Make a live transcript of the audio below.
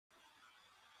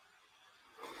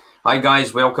Hi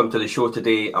guys, welcome to the show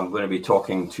today. I'm going to be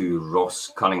talking to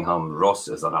Ross Cunningham. Ross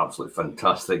is an absolutely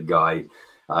fantastic guy.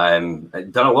 Done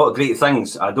a lot of great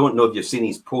things. I don't know if you've seen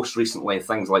his posts recently,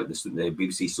 things like the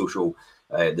BBC Social,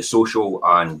 The Social,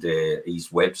 and his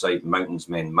website, Mountains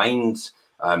Men Minds.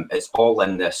 It's all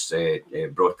in this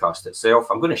broadcast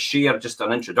itself. I'm going to share just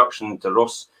an introduction to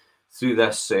Ross through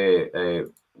this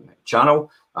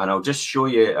channel, and I'll just show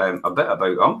you a bit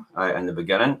about him in the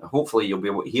beginning. Hopefully you'll be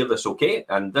able to hear this okay.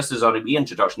 And this is our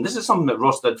reintroduction. This is something that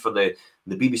Ross did for the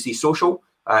BBC Social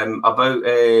about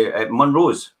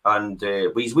Munros and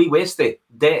his wee Westie,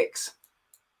 Dex.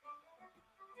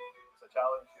 It's a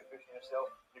challenge, you're pushing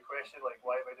yourself. You question, like,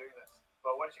 why am I doing this?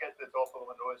 But once you get to the top of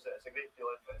the Munros, it's a great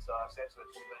feeling. It's a sense of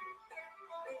achievement.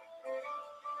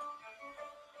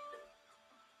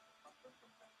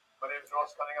 My name's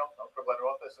Ross Cunningham. I'm from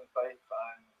Glenrothes in Fife,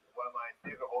 and one of my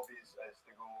favourite hobbies is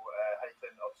to go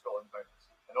hiking up Scotland's mountains.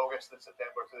 In August and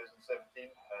September 2017,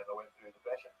 I went through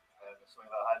depression. It's something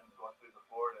that I hadn't gone through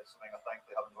before, and it's something I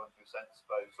thankfully haven't gone through since,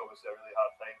 but it's obviously a really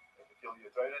hard time. It can feel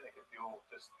you're drowning, it can feel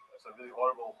just, it's a really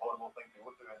horrible thing to go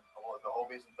through, and a lot of the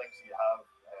hobbies and things that you have,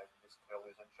 you just kind of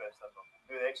lose interest in them.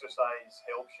 Doing exercise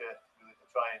helps you really to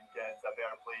try and get into a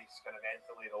better place, kind of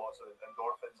mentally, and lots of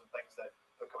endorphins and things that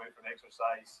come out from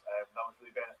exercise. That was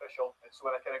really beneficial. And so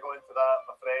when I kind of got into that,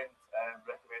 my friend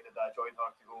recommended that I join her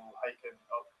to go hiking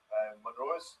up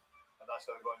Munros, and that's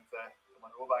how I got into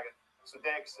Munro bagging. So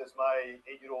Dex is my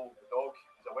 8-year-old dog.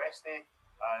 He's a Westie,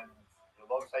 and he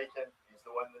loves hiking. He's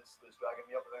the one that's dragging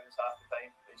me up the mountains half the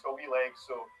time. He's got wee legs,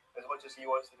 so as much as he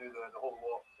wants to do the whole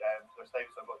walk, there's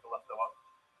times I've got to lift him up,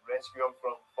 rescue him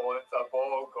from falling into a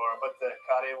bog, or I've had to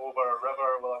carry him over a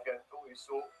river while I'm getting totally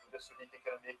soaked, just so he can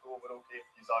kind of make it over okay.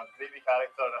 He's a great wee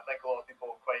character, and I think a lot of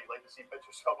people quite like to see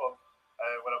pictures of him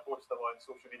when I post them on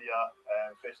social media,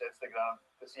 especially Instagram,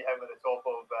 to see him at the top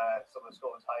of some of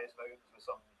Scotland's highest mountains with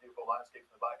some beautiful landscapes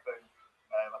in the background.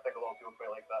 I think a lot of people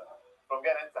quite like that. From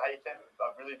getting into hiking,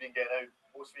 I've really been getting out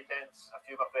most weekends. A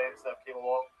few of my friends that have came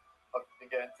along have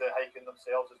been getting into hiking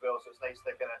themselves as well, so it's nice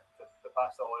to kind of to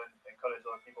pass that on and encourage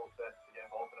other people to get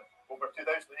involved in it. Over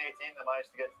 2018, I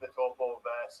managed to get to the top of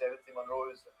 70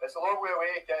 Munros. It's a long way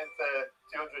away getting to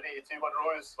 282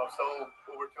 Munros. I'm still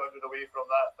over 200 away from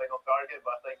that final target,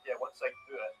 but I think, yeah, once I can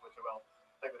do it, which I will,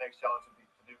 I think the next challenge would be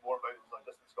to do more mountains, not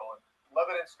just in Scotland.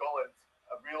 Living in Scotland,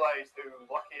 I've realised how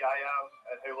lucky I am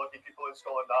and how lucky people in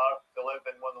Scotland are to live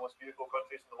in one of the most beautiful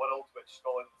countries in the world, which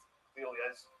Scotland clearly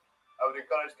is. I would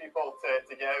encourage people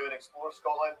to get out and explore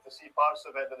Scotland, to see parts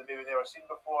of it that they've maybe never seen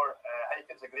before.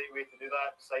 Hiking's a great way to do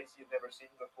that. Sites you've never seen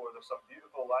before. There's some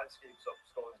beautiful landscapes of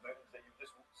Scotland's mountains that you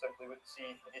just simply wouldn't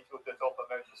see. You need to go to the top of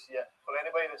the mountain to see it. For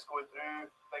anybody that's going through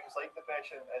things like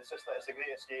depression, it's just that it's a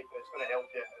great escape. It's going to help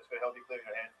you. It's going to help you clear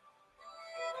your head.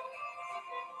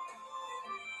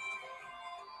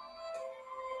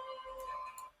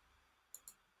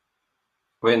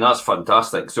 Well, that's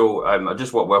fantastic. So I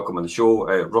just want to welcome on the show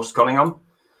Ross Cunningham.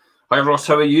 Hi Ross,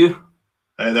 how are you?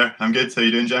 Hi there, I'm good. How are you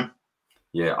doing, Jim?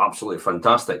 Yeah, absolutely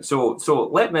fantastic. So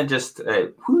let me just,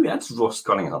 who is Ross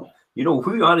Cunningham? You know,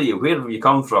 who are you? Where have you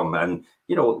come from? And,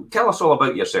 you know, tell us all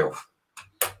about yourself.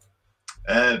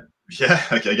 Yeah,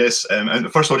 I guess.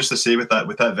 And first of all, just to say with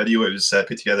that video, it was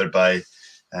put together by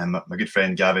my good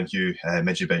friend Gavin Hugh,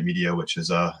 Midgey Media, which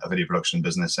is a video production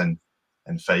business in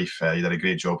Fife. He did a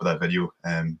great job with that video.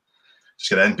 Just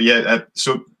get in, but yeah.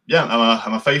 So yeah,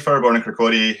 I'm a Fifer, born in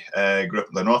Kirkcaldy, grew up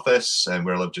in Glenrothes,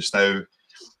 where I live just now.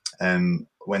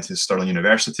 Went to Stirling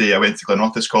University. I went to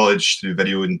Glenrothes College to do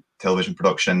video and television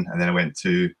production, and then I went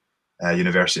to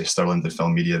University of Stirling, did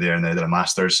film media there, and then I did a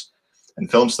master's in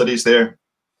film studies there.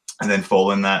 And then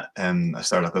following that, I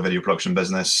started up a video production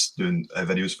business doing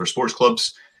videos for sports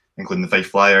clubs, including the Fife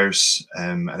Flyers.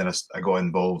 And then I got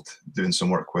involved doing some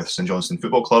work with St Johnstone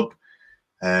Football Club,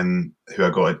 who I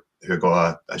got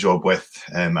a job with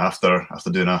after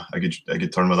doing a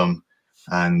good turn with them,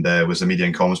 and was a media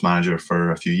and comms manager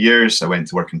for a few years. I went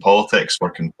to work in politics,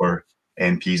 working for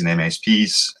MPs and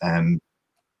MSPs,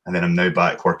 and then I'm now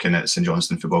back working at St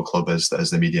Johnstone Football Club as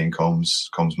the media and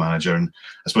comms manager. And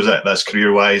I suppose that's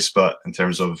career wise, but in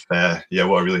terms of what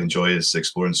I really enjoy is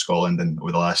exploring Scotland. And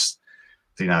over the last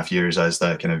 3.5 years, as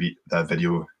that kind of that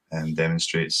video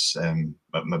demonstrates,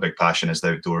 my big passion is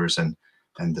the outdoors and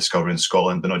discovering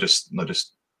Scotland, but not just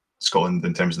Scotland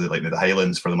in terms of the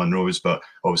Highlands for the Munros, but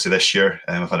obviously this year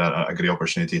I've had a great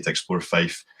opportunity to explore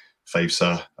Fife. Fife's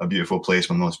a beautiful place,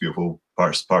 one of the most beautiful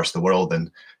parts of the world,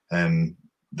 and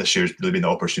this year's really been the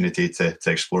opportunity to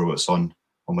explore what's on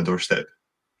my doorstep.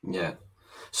 Yeah.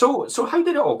 So how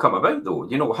did it all come about, though?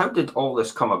 You know, how did all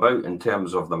this come about in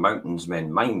terms of the Mountains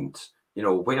Men Minds? You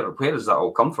know, where does that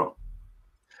all come from?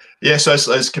 Yeah, so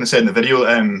as kind of said in the video,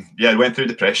 yeah, I went through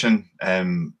depression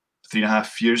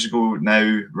 3.5 years ago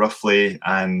now, roughly,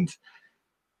 and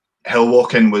hill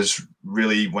walking was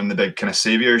really one of the big kind of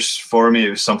saviors for me.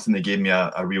 It was something that gave me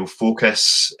a real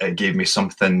focus. It gave me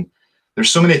something.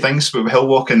 There's so many things with hill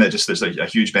walking that just there's like a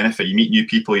huge benefit. You meet new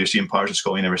people, you're seeing parts of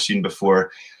Scotland you've never seen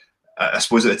before. I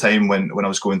suppose at the time when I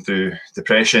was going through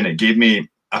depression, it gave me,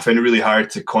 I found it really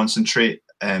hard to concentrate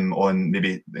on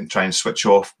maybe and try and switch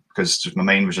off, because just my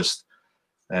mind was just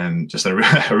in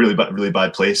a really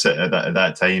bad place at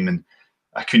that time, and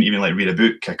I couldn't even like read a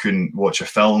book. I couldn't watch a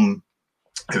film.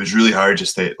 It was really hard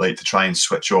just to try and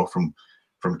switch off from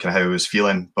kind of how I was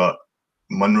feeling. But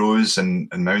Munros and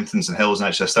mountains and hills, and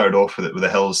actually I started off with the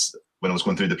hills when I was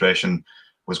going through depression,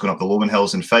 was going up the Lowman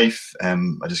Hills in Fife.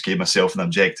 I just gave myself an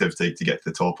objective to get to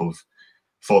the top of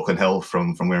Falkland Hill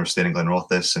from where I'm staying in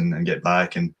Glenrothes and get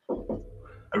back. And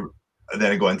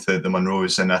then I got into the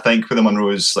Munros, and I think with the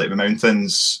Munros, like the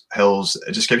mountains, hills,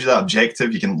 it just gives you that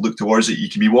objective. You can look towards it. You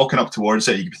can be walking up towards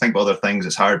it. You can think about other things.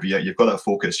 It's hard, but you've got that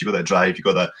focus. You've got that drive. You've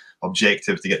got that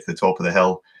objective to get to the top of the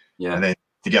hill. Yeah. And then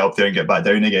to get up there and get back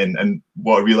down again. And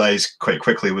what I realised quite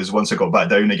quickly was once I got back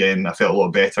down again, I felt a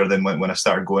lot better than when I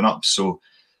started going up. So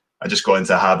I just got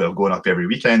into a habit of going up every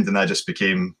weekend, and that just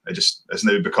became, it's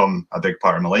now become a big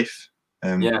part of my life.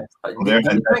 Yeah.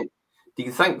 Do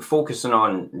you think focusing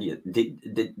on,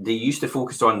 they used to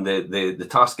focus on the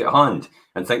task at hand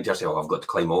and think to yourself, I've got to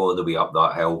climb all the way up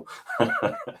that hill.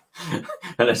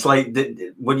 And it's like,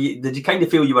 did you kind of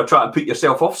feel you were trying to put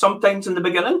yourself off sometimes in the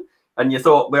beginning? And you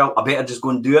thought, well, I better just go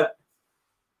and do it?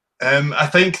 I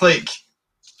think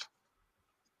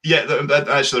yeah,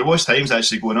 actually there was times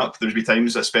actually going up. There'd be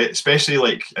times, especially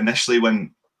like initially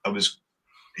when I was,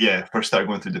 first started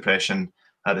going through depression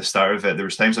at the start of it, there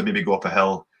was times I'd maybe go up a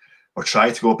hill or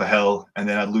try to go up a hill, and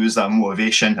then I'd lose that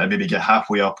motivation. I'd maybe get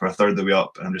halfway up or a third of the way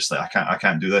up, and I'm just like, I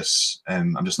can't do this.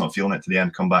 I'm just not feeling it to the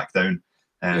end, come back down.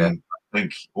 I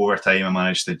think over time I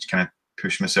managed to kind of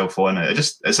push myself on.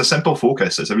 It's a simple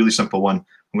focus. It's a really simple one.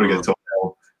 I'm going to get to the top of the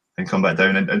hill and come back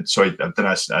down. And sorry, I didn't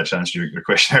actually answer your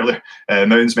question earlier.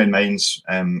 Mountains Mend Minds.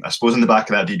 I suppose in the back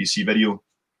of that BBC video,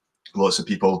 lots of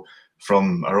people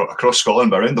from across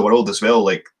Scotland, but around the world as well,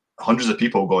 like hundreds of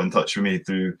people got in touch with me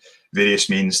through various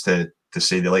means to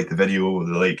say they liked the video,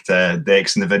 they liked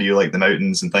Dex in the video, like the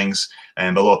mountains and things.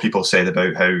 But a lot of people said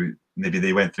about how maybe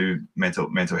they went through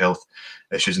mental health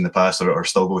issues in the past, or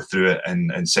still go through it,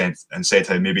 and said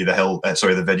how maybe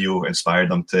the video inspired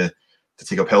them to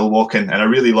take up hill walking. And I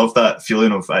really love that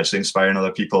feeling of actually inspiring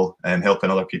other people and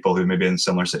helping other people who may be in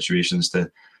similar situations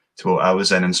to what I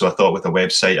was in. And so I thought with a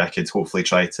website I could hopefully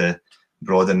try to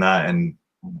broaden that. And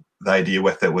the idea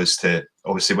with it was to,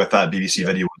 obviously with that BBC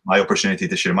video, my opportunity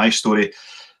to share my story.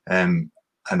 But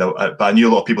I knew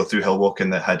a lot of people through hill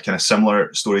walking that had kind of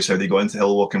similar stories. How they got into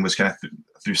hill walking was kind of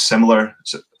through similar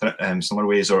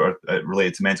ways or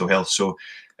related to mental health. So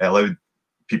it allowed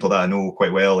people that I know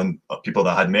quite well and people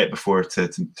that I had met before to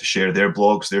share their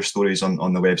blogs, their stories on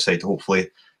the website, to hopefully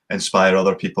inspire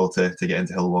other people to get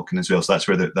into hill walking as well. So that's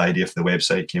where the idea for the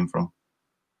website came from.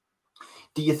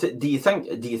 Do you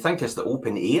think it's the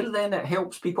open air then that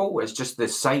helps people? It's just the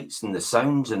sights and the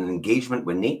sounds and engagement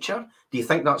with nature. Do you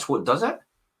think that's what does it?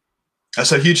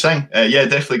 That's a huge thing. Yeah,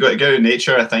 definitely got to go in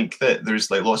nature. I think that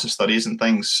there's like lots of studies and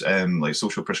things, like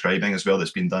social prescribing as well,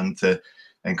 that's been done to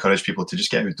encourage people to just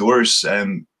get outdoors.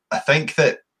 I think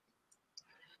that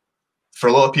for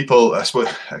a lot of people, I suppose,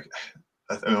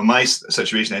 my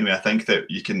situation anyway, I think that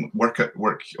you can work,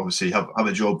 obviously have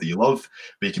a job that you love,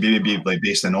 but you can maybe be like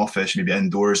based in an office, maybe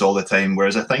indoors all the time.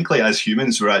 Whereas I think like as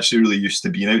humans, we're actually really used to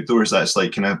being outdoors. That's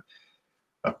like kind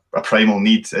of a primal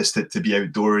need, is to be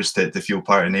outdoors, to feel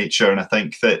part of nature. And I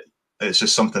think that it's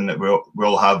just something that we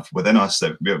all have within us,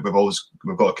 that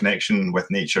we've got a connection with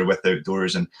nature, with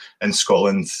outdoors. And in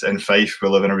Scotland, in Fife, we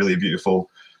live in a really beautiful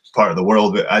part of the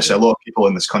world, but actually a lot of people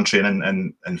in this country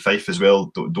and in Fife as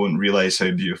well don't realise how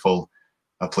beautiful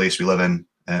a place we live in.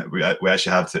 We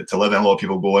actually have to live in. A lot of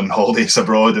people go on holidays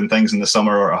abroad and things in the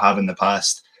summer, or have in the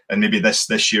past, and maybe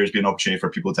this year has been an opportunity for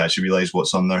people to actually realise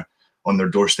what's on their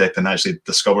doorstep and actually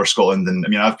discover Scotland. And I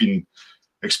mean, I've been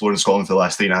exploring Scotland for the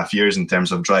last 3.5 years in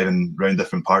terms of driving around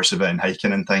different parts of it and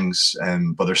hiking and things,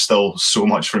 but there's still so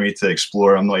much for me to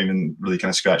explore. I'm not even really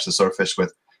kind of scratched the surface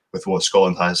with what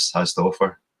Scotland has to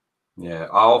offer. Yeah,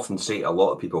 I often say to a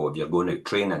lot of people, if you're going out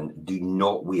training, do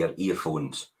not wear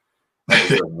earphones. That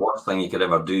is the worst thing you could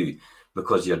ever do,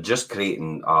 because you're just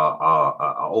creating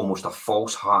almost a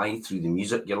false high through the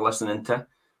music you're listening to,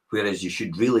 whereas you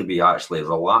should really be actually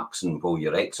relaxing while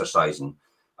you're exercising.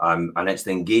 And it's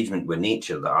the engagement with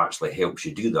nature that actually helps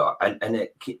you do that. And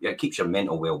it keeps your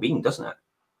mental well-being, doesn't it?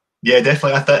 Yeah,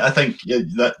 definitely. I think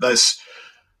yeah, that's.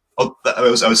 I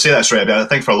would say that's right. But I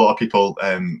think for a lot of people,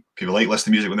 people like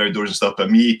listening to music when they're outdoors and stuff. But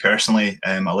me personally,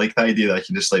 I like the idea that I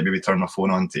can just like maybe turn my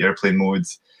phone on to airplane mode.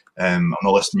 I'm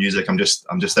not listening to music. I'm just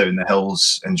out in the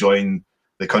hills enjoying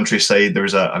the countryside.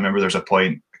 I remember there's a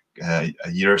point a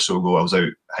year or so ago. I was out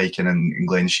hiking in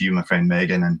Glen Shee with my friend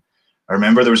Megan, and I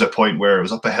remember there was a point where it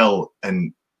was up a hill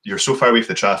and you're so far away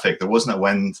from the traffic. There wasn't a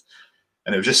wind,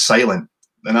 and it was just silent.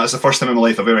 And that's the first time in my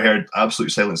life I've ever heard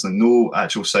absolute silence and no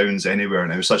actual sounds anywhere.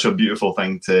 And it was such a beautiful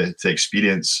thing to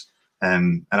experience.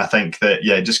 And I think that,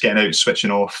 yeah, just getting out, switching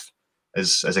off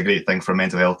is a great thing for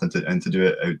mental health, and to do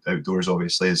it outdoors,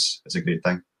 obviously, is a great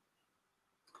thing.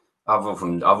 I've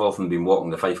often been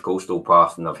walking the Fife Coastal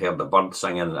Path and I've heard the bird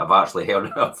singing. And I've actually heard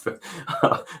it.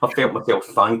 I've felt myself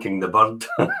thanking the bird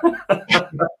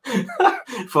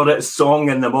for its song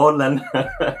in the morning.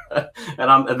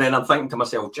 and then I'm thinking to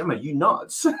myself, Jim, are you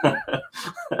nuts? No,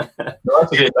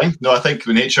 that's a great thing. No, I think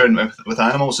with nature and with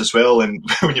animals as well. And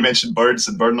when you mentioned birds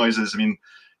and bird noises, I mean,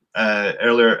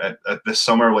 earlier this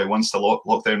summer, like once the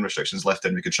lockdown restrictions lifted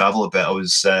and we could travel a bit,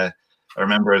 I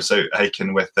remember I was out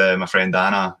hiking with my friend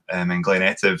Anna in Glen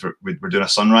Etive. We're doing a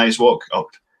sunrise walk up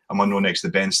a Munro next to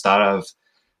Ben Starav.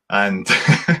 And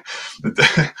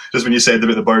just when you said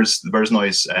about the birds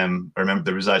noise, I remember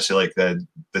there was actually like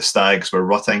the stags were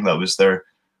rutting. That was their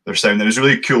sound. It was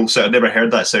really cool. So I'd never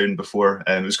heard that sound before.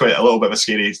 It was quite a little bit of a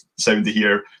scary sound to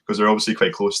hear because they're obviously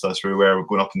quite close to us where we're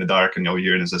going up in the dark and all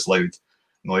you're hearing is this loud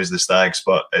noise of the stags.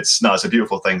 But it's a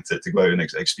beautiful thing to go out and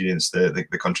experience the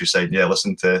countryside. Yeah,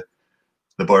 listen to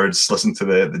the birds, listen to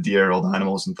the deer, all the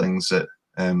animals and things that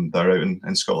are out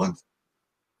in Scotland.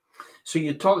 So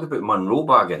you talked about Munro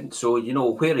bagging. So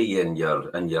where are you in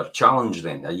your challenge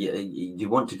then? Do you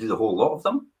want to do the whole lot of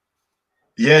them?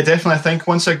 Yeah, definitely. I think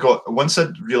once I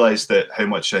realised that how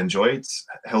much I enjoyed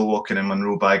hill walking and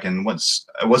Munro bagging, once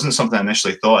it wasn't something I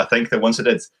initially thought. I think that once I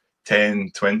did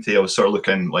 10, 20, I was sort of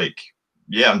looking like,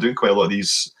 yeah, I'm doing quite a lot of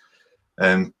these.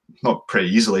 Not pretty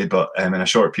easily, but in a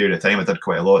short period of time, I did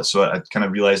quite a lot. So I kind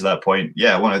of realised at that point,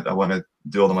 yeah, I want to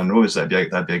do all the Munros.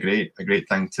 That'd be a great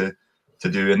thing to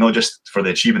do, and not just for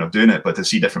the achievement of doing it, but to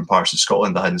see different parts of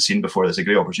Scotland I hadn't seen before. There's a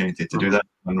great opportunity to do that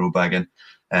Munro bagging.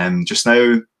 Just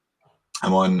now,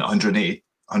 I'm on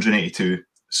 182,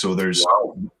 so there's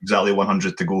exactly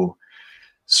 100 to go.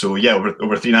 So yeah, over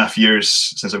 3.5 years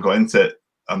since I've got into it,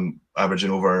 I'm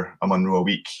averaging over a Munro a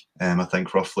week, I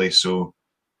think roughly. So.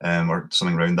 Or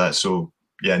something around that. So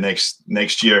yeah,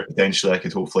 next year potentially I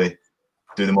could hopefully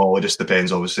do them all. It just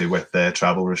depends, obviously, with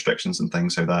travel restrictions and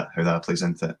things how that plays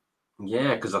into it.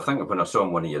 Yeah, because I think when I saw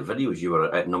in one of your videos, you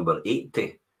were at number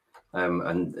 80,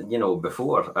 and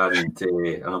before, and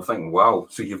I'm thinking, wow,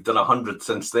 so you've done 100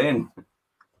 since then.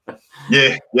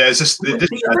 Yeah, it's just. Do you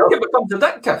think it becomes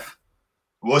addictive?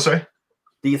 What? Sorry.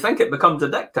 Do you think it becomes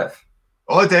addictive?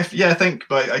 Oh, yeah, I think,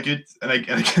 but in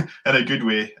a good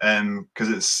way, because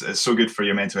it's so good for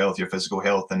your mental health, your physical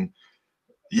health, and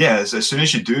yeah, as soon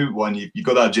as you do one, you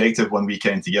got that objective one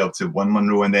weekend to get up to one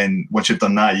Munro, and then once you've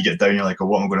done that, you get down, you're like, oh,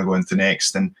 what am I going to go into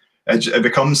next? And it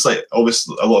becomes like,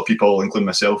 obviously, a lot of people, including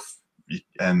myself,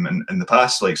 in the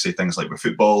past, like say things like with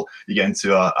football, you get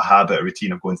into a habit, a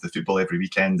routine of going to the football every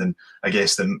weekend, and I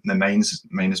guess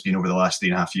mine has been over the last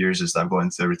 3.5 years is that I've got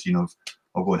into a routine of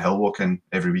going hill walking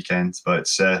every weekend. But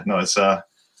it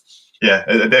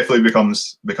definitely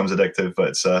becomes addictive, but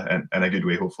it's in a good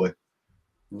way, hopefully.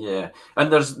 Yeah, and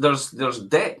there's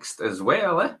Dext as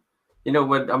well, eh?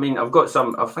 I've got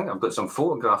some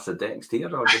photographs of Dext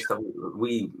here. I'll just have a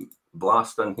wee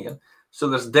blast in here. So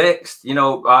there's Dext,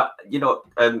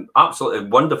 absolutely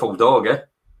wonderful dog, eh?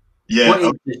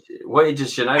 Yeah. What age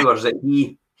is she now, or is it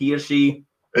he or she?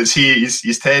 It's he.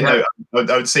 He's 10 now.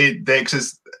 I would say Dex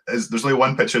is. There's only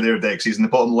one picture there of Dex. He's in the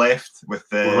bottom left with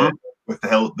the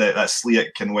hill, that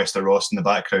Sleek and Wester Ross in the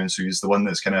background. So he's the one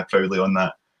that's kind of proudly on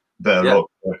that bit of rock.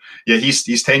 Yeah,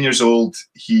 he's 10 years old.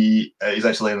 He's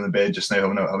actually laying on the bed just now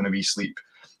having a wee sleep.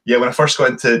 Yeah, when I first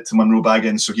got into Munro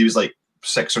bagging, so he was like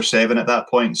 6 or 7 at that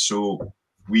point. So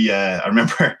I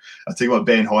remember I took him up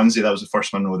Ben Hornsey. That was the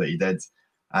first Munro that he did,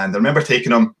 and I remember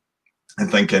taking him and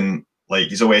thinking, like,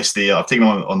 he's a Westie. I've taken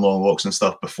him on long walks and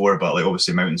stuff before, but like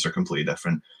obviously mountains are completely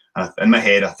different. And in my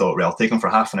head, I thought, well, I'll take him for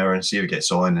half an hour and see how he gets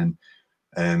on.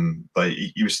 And but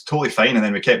he was totally fine. And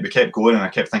then we kept going, and I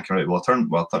kept thinking, right, well,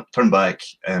 turn back.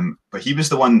 But he was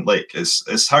the one, like,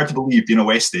 it's hard to believe being a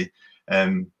Westie.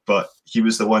 But he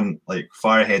was the one, like,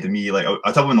 far ahead of me. Like,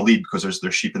 I'd have him in the lead because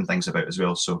there's sheep and things about as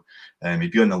well. So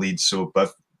he'd be on the lead. So,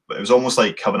 but it was almost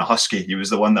like having a husky. He was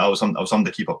the one that I was on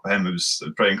to keep up with him. It was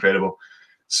pretty incredible.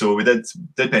 So we did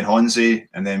Ben Hornsey,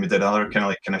 and then we did other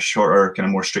kind of shorter, kind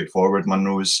of more straightforward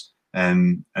Munros.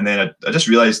 And then I just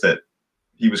realised that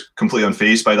he was completely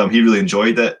unfazed by them. He really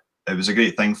enjoyed it. It was a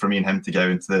great thing for me and him to go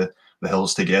into the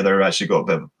hills together. We actually got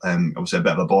a bit, obviously a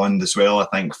bit of a bond as well, I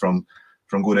think, from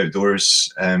going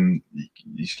outdoors. You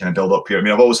kind of build up here. I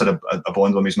mean, I've always had a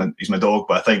bond with him. He's my dog,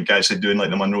 but I think actually doing like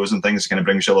the Munros and things kind of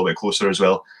brings you a little bit closer as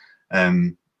well.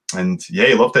 And yeah,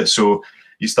 he loved it. So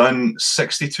he's done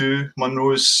 62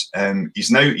 Munros. He's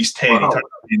 10. Wow.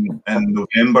 He turned in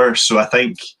November. So I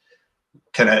think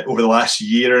kind of over the last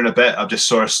year and a bit, I've just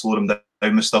sort of slowed him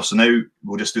down with stuff. So now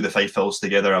we'll just do the Fife Hills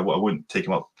together. I won't take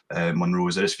him up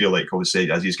Munros. I just feel like,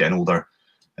 obviously, as he's getting older,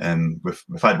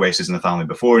 we've had Westies in the family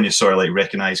before, and you sort of like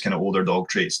recognise kind of older dog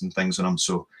traits and things in him.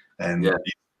 So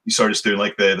he's sort of just doing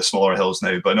like the smaller hills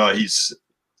now. But no, he's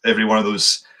every one of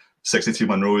those 62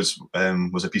 Munros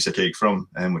was a piece of cake from,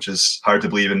 which is hard to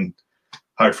believe and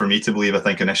hard for me to believe. I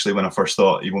think initially when I first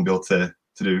thought he won't be able to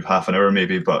do half an hour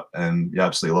maybe, but yeah,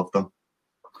 absolutely loved them.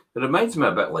 It reminds me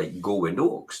a bit like Go with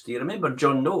Noakes. Do you remember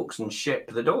John Noakes and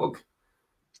Shep the dog?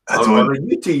 Or are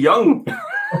you too young?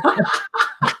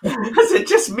 Is it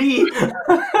just me?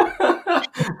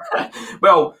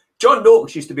 Well, John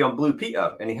Noakes used to be on Blue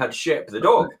Peter and he had Shep the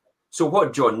dog. So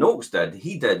what John Noakes did,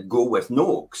 he did Go with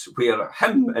Noakes, where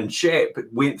him and Shep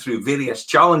went through various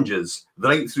challenges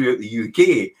right throughout the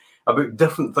UK about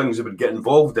different things they would get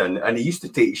involved in. And he used to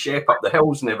take Shep up the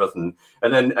hills and everything,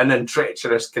 and in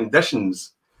treacherous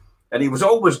conditions. And he was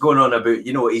always going on about,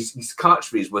 you know, his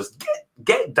catchphrase was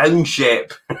 "Get down,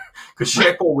 Shep," because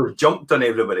Shep always jumped on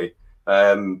everybody.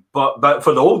 But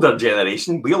for the older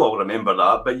generation, we'll all remember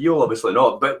that, but you'll obviously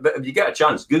not. But if you get a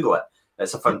chance, Google it.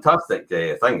 It's a fantastic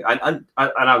thing, and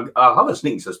I have a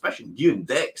sneaking suspicion you and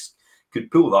Dex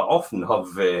could pull that off and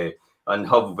have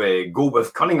Go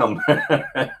with Cunningham.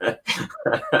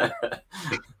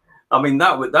 I mean,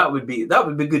 that would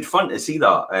be good fun to see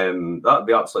that. That would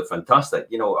be absolutely fantastic.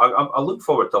 You know, I look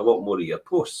forward to a lot more of your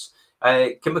posts.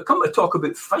 Can we come to talk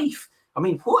about Fife? I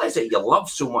mean, what is it you love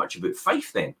so much about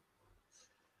Fife then?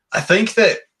 I think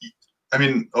that, I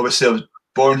mean, obviously I was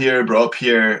born here, brought up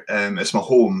here. It's my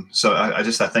home, so I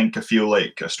think I feel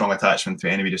like a strong attachment to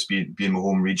anyway, just being my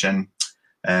home region.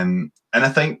 And I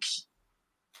think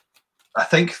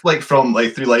like from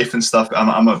like through life and stuff,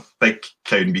 I'm a big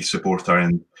Cowdenbeath supporter,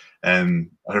 and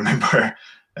I remember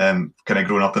kind of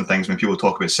growing up and things when people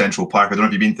talk about Central Park. I don't know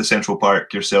if you've been to Central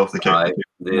Park yourself.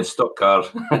 The stock car.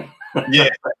 Yeah,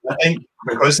 I think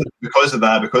because of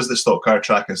that, because of the stock car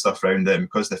track and stuff around it, and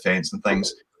because of the fence and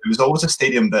things, it was always a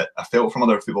stadium that I felt from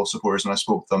other football supporters when I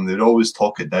spoke to them, they'd always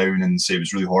talk it down and say it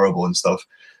was really horrible and stuff.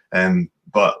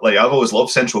 But like I've always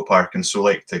loved Central Park, and so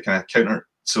like to kind of counter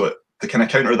that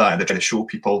and to kind of show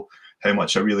people how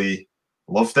much I really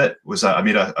loved it was that I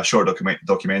made a short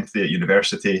documentary at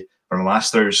university for my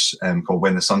master's called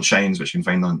When the Sun Shines, which you can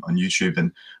find on YouTube,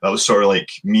 and that was sort of like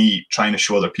me trying to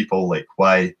show other people like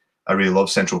why I really love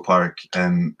Central Park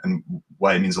and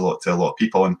why it means a lot to a lot of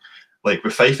people. And like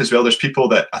with Fife as well, there's people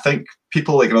that I think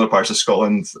people like in other parts of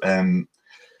Scotland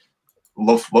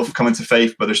love coming to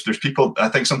Fife, but there's people, I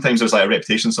think sometimes there's like a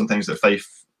reputation sometimes that Fife,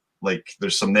 like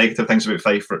there's some negative things about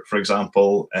Fife, for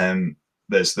example,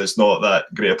 there's not that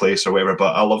great a place or whatever,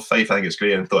 but I love Fife. I think it's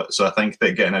great. So I think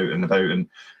that getting out and about and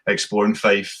exploring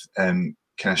Fife and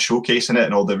kind of showcasing it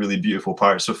and all the really beautiful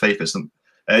parts of Fife,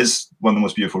 it is one of the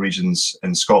most beautiful regions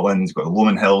in Scotland. You've got the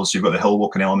Lomond Hills, you've got the hill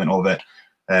walking element of it,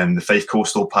 the Fife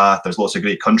Coastal Path. There's lots of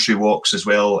great country walks as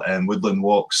well, and woodland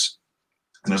walks.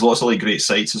 And there's lots of like great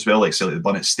sites as well, like say like the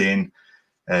Bunnet Stane,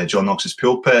 John Knox's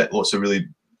pulpit, lots of really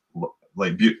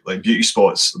like beauty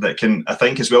spots that can, I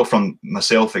think as well from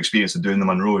myself experience of doing the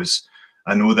Munros,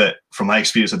 I know that from my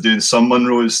experience of doing some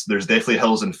Munros, there's definitely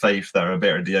hills in Fife that are a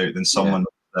better day out than some Munros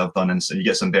that I've done, and so you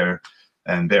get some better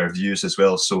views as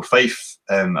well. So Fife,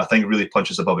 I think really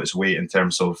punches above its weight in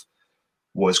terms of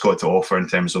what it's got to offer in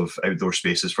terms of outdoor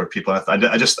spaces for people.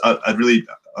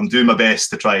 I'm doing my best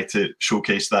to try to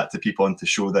showcase that to people and to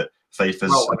show that Fife is...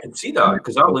 Well, I can see that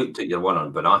because I looked at your one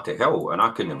on Bonatti Hill and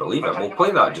I couldn't believe it. We'll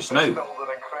play that just now. They're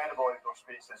incredible outdoor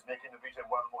spaces, making the region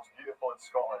one of the most beautiful in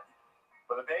Scotland.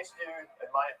 But the best view,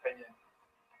 in my opinion,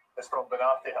 is from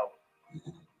Bonatti Hill.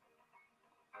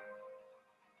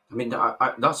 I mean,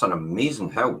 that's an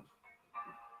amazing hill.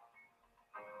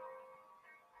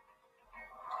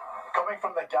 Coming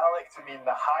from the Gaelic to mean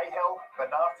the high hill,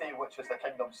 Bonatti, which is the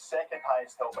kingdom's second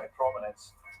highest hill by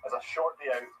prominence, is a short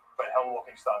day out by hill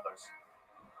walking standards.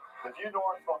 The view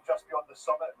north from just beyond the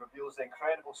summit reveals the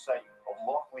incredible sight of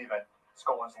Loch Leven,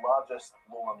 Scotland's largest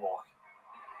lowland loch.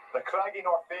 The craggy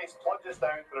north face plunges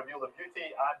down to reveal the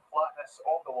beauty and flatness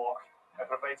of the loch and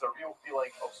provides a real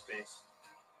feeling of space.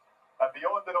 And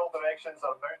beyond in all directions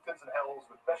are mountains and hills,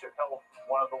 with Bishop Hill,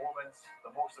 one of the Lowlands,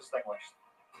 the most distinguished.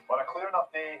 On a clear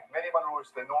enough day, many Munros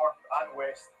to the north and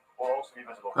west will also be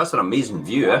visible. That's an amazing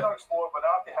view, eh? Explore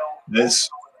Benarty Hill, Yes.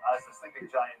 as the Sleeping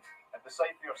Giant, and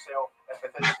decide for yourself if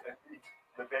it is indeed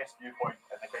the best viewpoint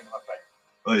in the Kingdom of Fife.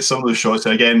 Like some of those shots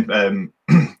again,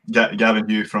 Gavin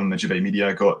Hugh from the Dubai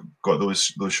Media got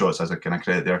those shots as a kind of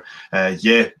credit there.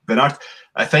 Yeah, Bernard,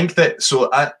 I think that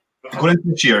going into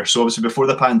this year, so obviously before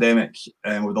the pandemic,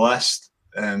 over the last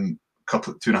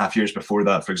couple 2.5 years before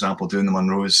that, for example, doing the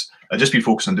Munros, I'd just been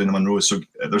focused on doing the Munros. So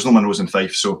there's no Munros in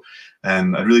Fife, so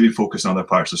I'd really been focused on other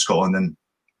parts of Scotland. And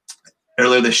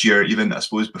earlier this year, even I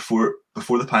suppose before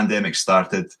the pandemic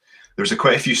started, there was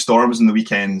quite a few storms in the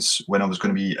weekends when I was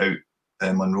going to be out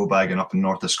Munro bagging up in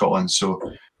north of Scotland. So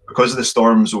because of the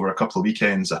storms over a couple of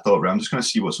weekends, I thought, right, I'm just going to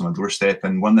see what's on my doorstep.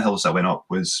 And one of the hills I went up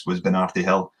was Benarty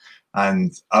Hill,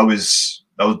 and I was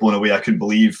blown away. I couldn't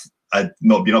believe I'd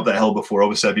not been up that hill before.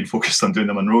 Obviously, I've been focused on doing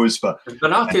the Munros, but is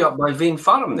Benarty up by Vane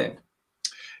Farm then?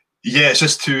 Yeah, it's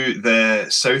just to the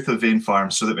south of Vane Farm.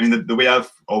 So I mean, the way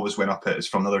I've always went up it is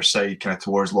from the other side, kind of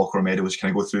towards Lochroy Meadows. You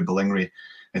kind of go through Ballingry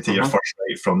and take your first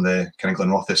right from the kind of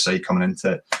Glenrothes side coming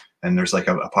into it. And there's like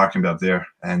a parking bit up there.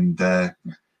 And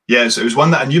yeah, so it was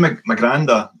one that I knew my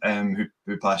granda,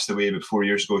 who passed away about 4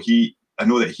 years ago. I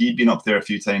know that he'd been up there a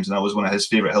few times, and that was one of his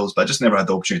favourite hills, but I just never had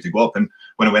the opportunity to go up. And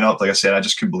when I went up, like I said, I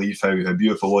just couldn't believe how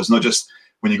beautiful it was. Not just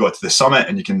when you got to the summit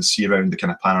and you can see around the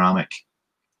kind of panoramic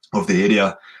of the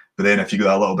area, but then if you go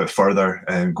that a little bit further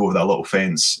and go over that little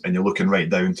fence and you're looking right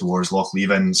down towards Loch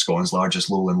Leven, Scotland's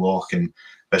largest lowland loch, and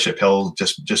Bishop Hill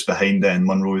just behind it, and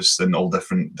Munros in all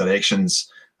different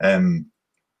directions.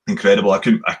 Incredible. I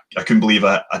couldn't believe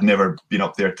I'd never been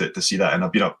up there to see that, and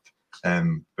I've been up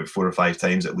about 4 or 5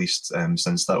 times at least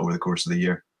since that over the course of the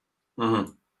year. I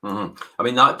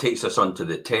mean, that takes us on to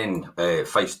the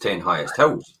Fife's 10 highest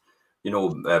hills. You know,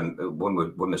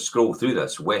 when we scroll through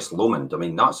this, West Lomond, I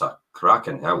mean, that's a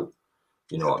cracking hill,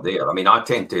 you know, up there. I mean, I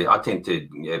tend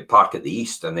to park at the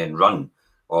east and then run,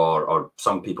 or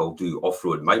some people do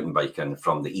off-road mountain biking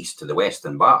from the east to the west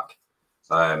and back.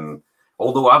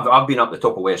 Although I've been up the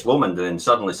top of West Lomond, and then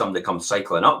suddenly somebody comes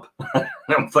cycling up, and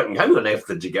I'm thinking, how on earth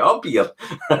did you get up here?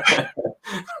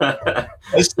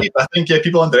 It's steep. I think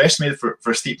people underestimate it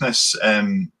for steepness.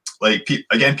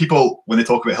 Again, people, when they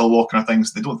talk about hill walking or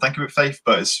things, they don't think about Fife,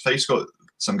 but Fife's got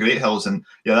some great hills. And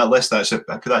yeah, that list, actually,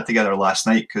 I put that together last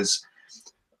night because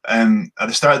at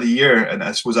the start of the year, and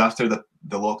I suppose after the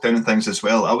lockdown and things as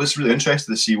well, I was really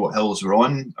interested to see what hills were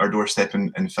on our doorstep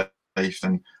in Fife.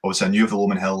 And obviously I knew of the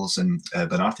Lomond Hills and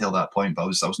Benarty Hill at that point, but I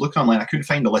was looking online. I couldn't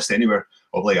find a list anywhere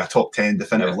of like a top 10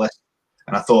 definitive list.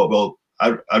 And I thought, well,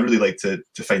 I'd really like to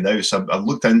find out. So I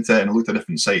looked into it and I looked at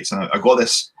different sites, and I got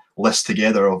this list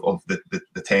together of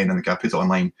the 10, and I put it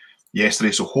online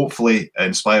yesterday. So hopefully it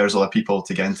inspires other people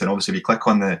to get into. And obviously if you click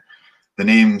on the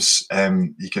names,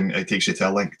 it takes you to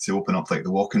a link to open up like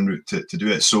the walking route to do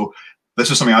it. So this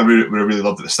was something I really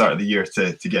loved at the start of the year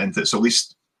to get into it. So at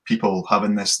least people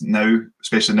having this now,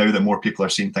 especially now that more people are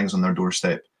seeing things on their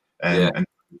doorstep, and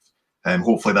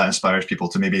hopefully that inspires people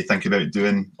to maybe think about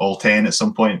doing all 10 at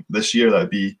some point this year. That would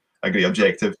be a great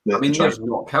objective. I mean, there's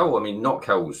Knockhill. I mean,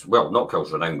 Knockhill's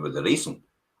renowned with the racing.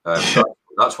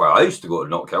 That's why I used to go to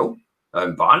Knockhill,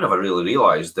 but I never really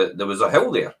realised that there was a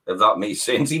hill there, if that makes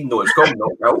sense, even though it's called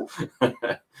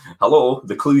Knockhill. Hello,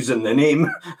 the clue's in the name.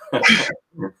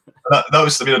 That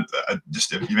was, I mean,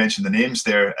 just you mentioned the names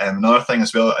there. Another thing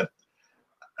as well,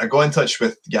 I got in touch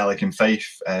with Gaelic and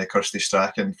Fife, Kirsty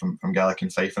Strachan from Gaelic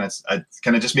and Fife, and I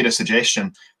kind of just made a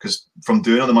suggestion, because from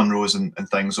doing all the Munros and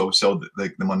things, also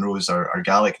the Munros are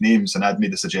Gaelic names, and I'd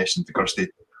made the suggestion to Kirsty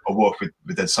of what if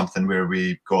we did something where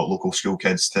we got local school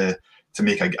kids to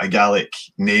make a Gaelic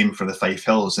name for the Fife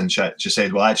Hills, and she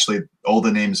said, well, actually, all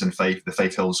the names in the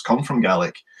Fife Hills come from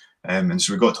Gaelic. And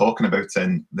so we got talking about it,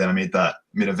 and then I made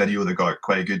a video that got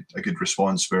quite a good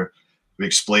response, where we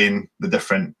explain the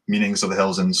different meanings of the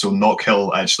hills. And so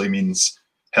Knockhill actually means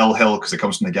hill because it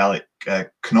comes from the Gaelic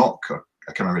Knock, or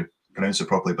I can't remember how to pronounce it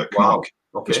properly, but Knock,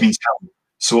 which means hill.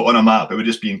 So on a map, it would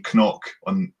just be in Knock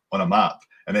on a map,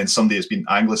 and then someday it's been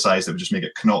anglicised, it would just make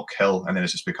it Knockhill, and then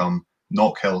it's just become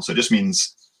Knockhill. So it just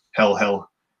means hill.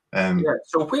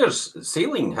 So where's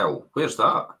Sailing Hill? Where's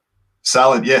that?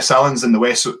 Sallin's in the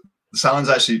west. So Sallin's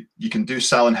actually, you can do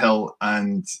Sallin Hill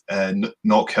and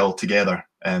Knockhill together,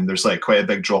 and there's like quite a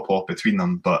big drop off between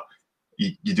them, but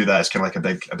you do that, it's kind of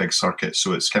like a big circuit.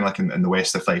 So it's kind of like in the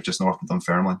west of Fife, just north of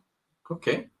Dunfermline.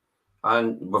 Okay.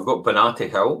 And we've got Benarty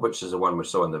Hill, which is the one we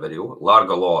saw in the video.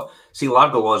 Largalaw. See,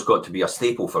 Largalaw's got to be a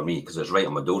staple for me because it's right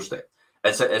on my doorstep.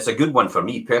 It's a good one for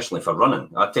me personally for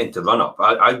running. I tend to run up.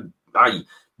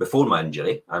 before my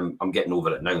injury, I'm getting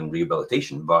over it now in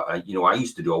rehabilitation. But you know, I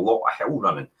used to do a lot of hill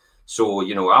running. So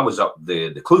you know, I was up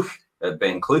the Cleuch at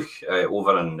Ben Cleuch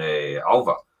over in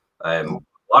Alva.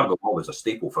 Largo Law was a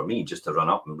staple for me, just to run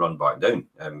up and run back down.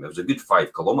 It was a good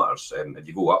 5 kilometres if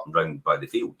you go up and round by the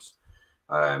fields.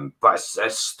 But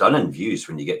it's stunning views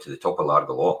when you get to the top of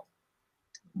Largo Law.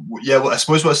 Yeah, well, I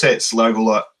suppose what sets Largo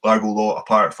Law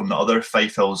apart from the other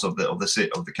Fife hills of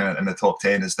the kind of in the top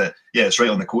 10 is that, yeah, it's right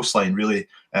on the coastline, really.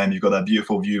 You've got that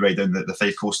beautiful view right down the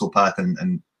Fife coastal path and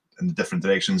in the different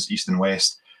directions, east and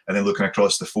west, and then looking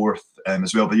across the Forth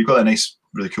as well. But you've got a nice,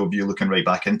 really cool view looking right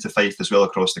back into Fife as well,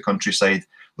 across the countryside,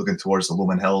 looking towards the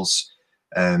Lomond Hills,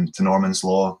 to Norman's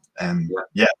Law.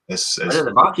 It's and at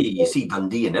the back of you see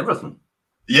Dundee and everything.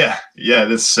 Yeah.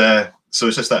 This so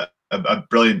it's just a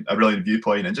brilliant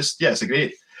viewpoint, and just it's a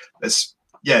great. It's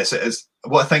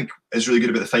what I think is really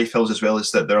good about the Fife Hills as well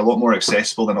is that they're a lot more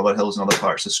accessible than other hills in other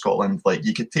parts of Scotland. Like,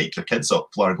 you could take your kids up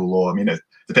Largo Law. I mean,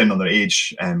 depending on their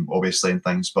age, obviously, and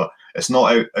things, but it's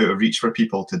not out of reach for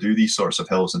people to do these sorts of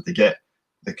hills and to get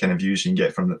the kind of views you can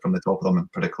get from the top of them,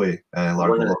 and particularly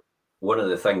Largo Law. One of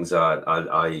the things I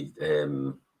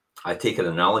take an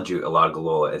analogy out of Largo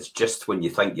Law. It's just when you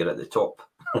think you're at the top,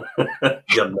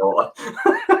 you're not.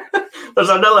 There's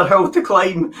another hill to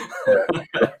climb.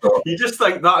 You just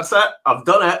think that's it. I've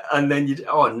done it, and then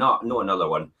no, another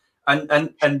one.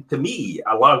 And to me,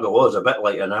 a Largo Law is a bit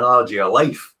like an analogy of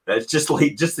life. It's just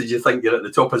like, just as you think you're at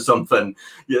the top of something,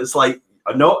 it's like,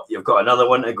 no, you've got another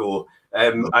one to go.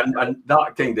 And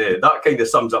that kind of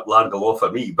sums up Largo Law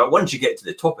for me. But once you get to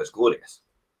the top, it's glorious.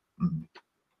 Mm-hmm.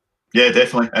 Yeah,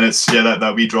 definitely, and it's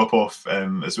that wee drop off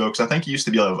as well, because I think it used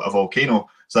to be a volcano,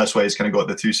 so that's why it's kind of got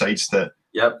the two sides to it.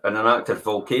 Yep, and an active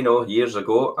volcano years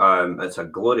ago. It's a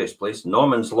glorious place.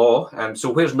 Norman's Law. So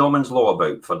where's Norman's Law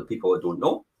about for the people that don't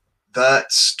know?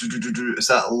 That's is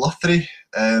that Luthrie?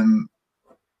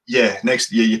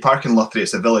 You park in Luthrie.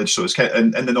 It's a village, so it's kind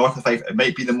of in the north of Fife. It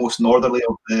might be the most northerly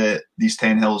of these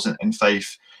 10 hills in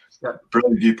Fife. Yep.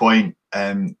 Brilliant viewpoint.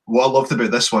 What I loved about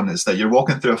this one is that you're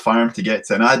walking through a farm to get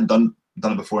to, and I hadn't done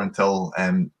it before until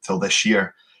this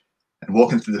year, and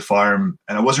walking through the farm,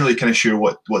 and I wasn't really kind of sure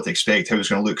what to expect, how it was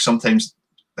going to look. Sometimes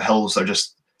the hills are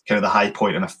just kind of the high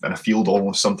point in a field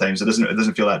almost. Sometimes it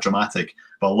doesn't feel that dramatic.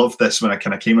 But I loved this when I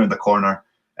kind of came around the corner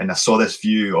and I saw this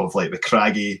view of like the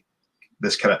craggy,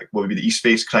 this kind of what would be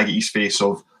the craggy east face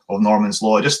of Norman's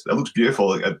Law. It looks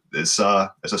beautiful. It's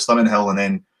a stunning hill, and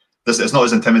then it's not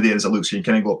as intimidating as it looks. You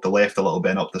can kind of go up the left a little bit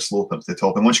and up the slope up to the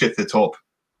top. And once you get to the top,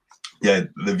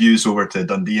 the views over to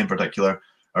Dundee in particular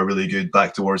are really good,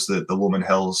 back towards the Lomond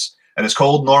Hills. And it's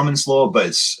called Norman's Law, but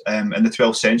it's in the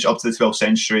 12th century, up to the 12th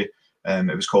century,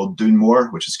 it was called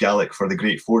Doonmore, which is Gaelic for the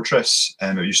Great Fortress.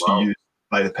 It used to be used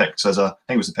by the Picts I think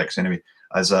it was the Picts anyway,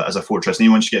 as a fortress. And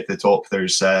then once you get to the top,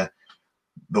 there's the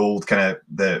old kind of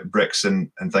the bricks and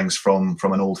things from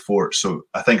an old fort. So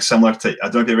I think similar to, I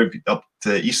don't know if you've ever been up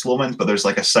to East Lomond, but there's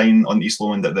like a sign on East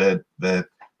Lomond at the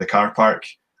car park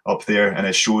up there, and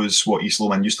it shows what East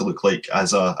Lomond used to look like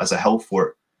as a hill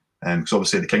fort. Because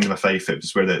obviously the Kingdom of Fife, it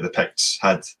was where the Picts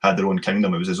had their own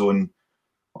kingdom. It was his own,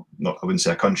 I wouldn't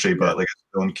say a country, but like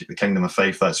the Kingdom of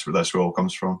Fife. That's where it all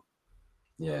comes from.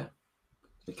 Yeah,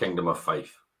 the Kingdom of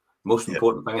Fife, most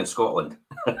important thing in Scotland,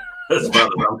 as far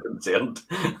as I'm concerned.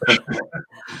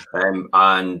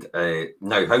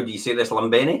 Now, how do you say this,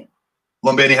 Lumbeni?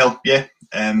 Lumbeni Hill, yeah.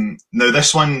 Now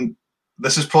this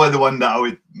is probably the one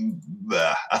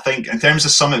that I think in terms of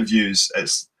summit views,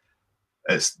 it's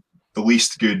the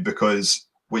least good, because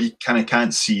what you kind of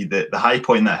can't see, the high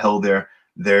point in that hill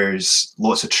there's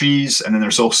lots of trees, and then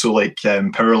there's also like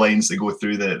power lines that go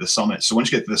through the summit. So once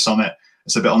you get to the summit,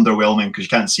 it's a bit underwhelming because you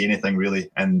can't see anything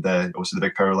really, and obviously the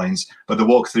big power lines. But the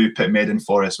walk through Pitmeaden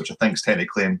Forest, which I think is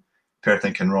technically in Perth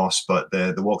and Kinross, but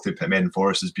the walk through Pitmeaden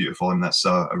Forest is beautiful, and that's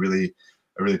a really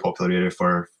popular area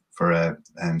for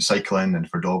cycling and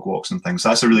for dog walks and things. So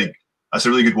that's a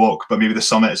really good walk, but maybe the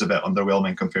summit is a bit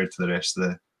underwhelming compared to the rest of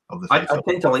the I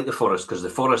tend to like the forest because the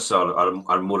forests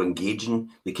are more engaging.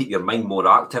 They keep your mind more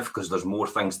active because there's more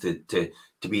things to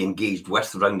be engaged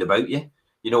with round about you.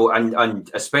 You know,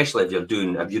 and especially if you're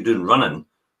doing running,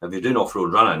 if you're doing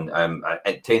off-road running,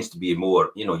 it tends to be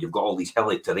more, you know, you've got all these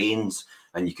hilly terrains,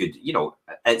 and you could, you know,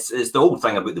 it's the old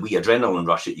thing about the wee adrenaline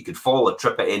rush that you could fall a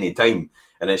trip at any time,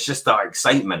 and it's just that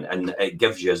excitement, and it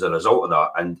gives you as a result of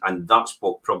that, and that's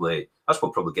what probably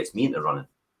gets me into running.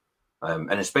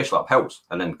 And especially up hills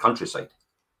and in countryside.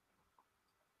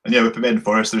 And yeah, with Pitmeaden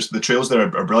Forest, there's the trails there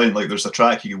are brilliant. Like there's a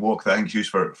track you can walk that I think is used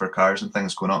for cars and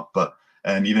things going up. But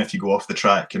even if you go off the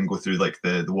track and go through like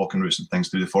the walking routes and things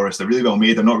through the forest, they're really well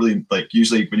made. They're not really like,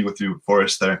 usually when you go through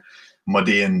forest, they're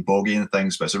muddy and boggy and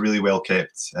things, but it's a really well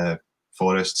kept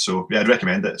forest. So yeah, I'd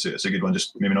recommend it. It's a good one,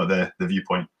 just maybe not the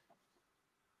viewpoint.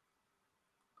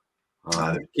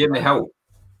 Kearney Hill.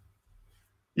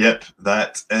 Yep,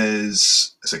 that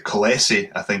is it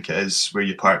Colessi, I think it is, where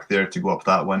you park there to go up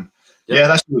that one. Yep. Yeah,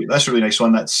 that's a really nice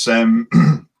one. That's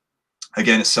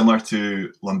again, it's similar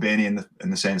to Lumbeni in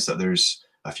the sense that there's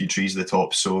a few trees at the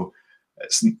top, so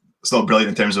it's not brilliant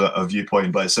in terms of a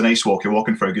viewpoint, but it's a nice walk. You're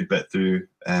walking for a good bit through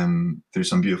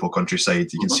some beautiful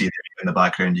countryside. You can see in the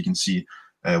background, you can see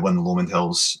one of the Lomond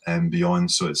Hills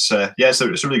beyond. So it's it's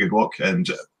a really good walk, and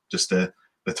just the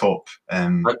top.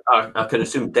 I can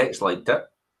assume Dex liked it.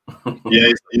 Yeah,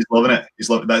 he's loving it. He's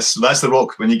loving that's the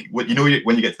rock when you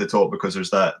get to the top, because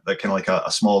there's that kind of like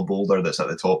a small boulder that's at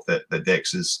the top that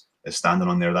Dex is standing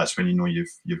on there. That's when you know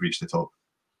you've reached the top.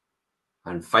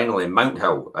 And finally, Mount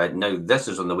Hill. Now this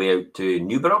is on the way out to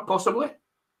Newborough, possibly.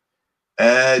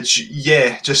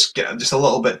 Yeah, just a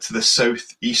little bit to the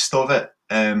southeast of it.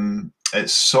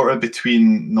 It's sort of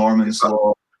between Norman's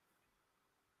Law.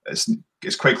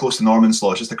 It's quite close to Norman's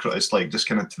Law. It's like just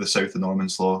kind of to the south of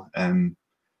Norman's Law.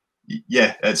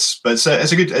 Yeah, it's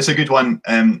a good one.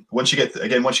 Once you get to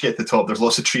the top, there's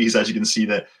lots of trees, as you can see,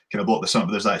 that kind of block the sun.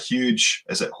 But there's that huge,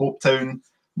 is it Hopetown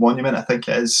monument? I think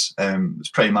it is. It's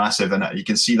pretty massive, and you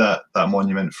can see that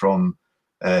monument from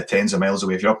tens of miles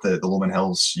away. If you're up the Lomond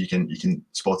Hills, you can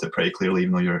spot it pretty clearly,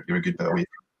 even though you're a good bit away.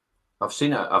 I've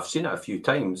seen it a few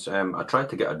times. I tried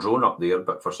to get a drone up there,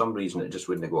 but for some reason it just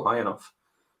wouldn't go high enough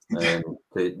to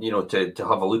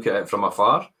have a look at it from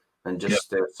afar and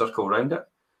just circle around it.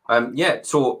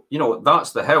 So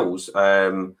that's the hills.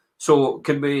 So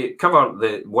can we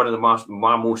cover one of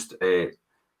my most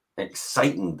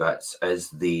exciting bits is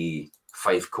the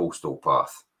Fife Coastal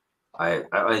Path.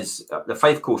 The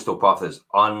Fife Coastal Path is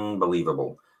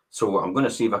unbelievable. So I'm going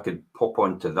to see if I could pop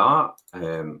onto that,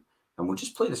 and we'll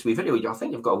just play this wee video. I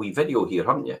think you've got a wee video here,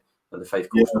 haven't you, of the Fife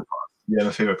Coastal Path? Yeah,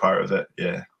 my favourite part of it.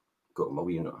 Yeah. Got my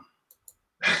wee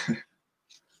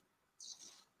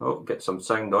Oh, get some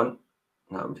sound on.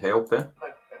 That would help, eh?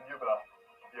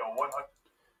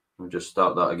 I'll just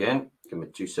start that again. Give me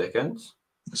 2 seconds.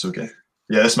 It's okay.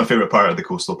 Yeah, that's my favourite part of the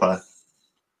Coastal Path.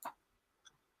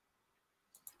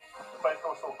 The Fife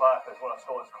Coastal Path is one of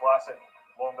Scotland's classic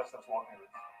long-distance walking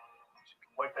routes.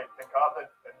 Like Cunningham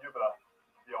and Newborough,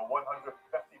 they are 150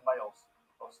 miles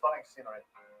of stunning scenery,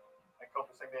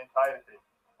 encompassing the entirety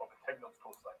of the Kingdom's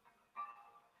coastline.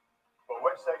 But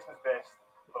which section is best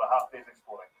for a half day's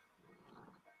exploring?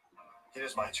 Here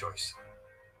is my choice.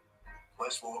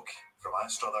 Let's walk from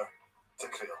Anstruther to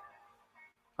Crail.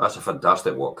 That's a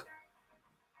fantastic walk.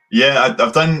 Yeah, I've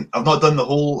not done the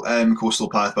whole Coastal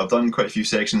Path, but I've done quite a few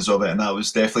sections of it, and that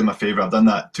was definitely my favourite. I've done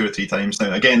that 2 or 3 times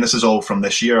now. Again, this is all from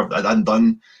this year. I hadn't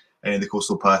done any of the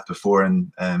Coastal Path before,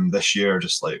 and this year,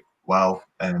 just like wow.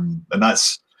 And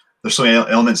there's so many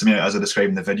elements. I mean, as I described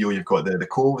in the video, you've got the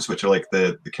coves, which are like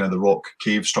the kind of the rock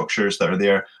cave structures that are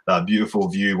there. That beautiful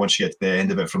view once you get to the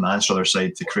end of it from the Anstruther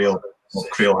side to Crail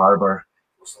Harbour,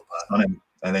 stunning.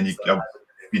 And then I've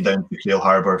been down to Crail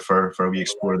Harbour for a wee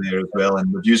explore there as well,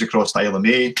 and the views across the Isle of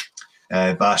May,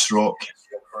 Bass Rock,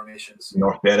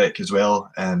 North Berwick as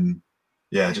well.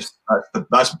 Yeah, just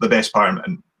that's the best part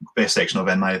and best section of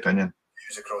it, in my opinion.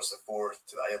 Views across the Forth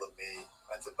to the Isle of May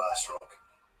and to Bass Rock.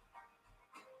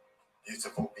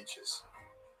 Beautiful beaches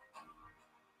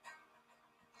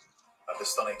and the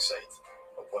stunning sight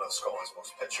of one of Scotland's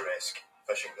most picturesque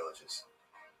fishing villages.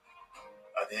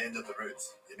 At the end of the route,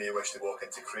 you may wish to walk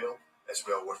into Crail. It's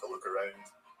well worth a look around,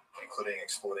 including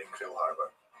exploring Crail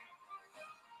Harbour.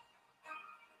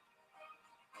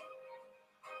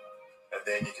 And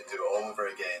then you can do it all over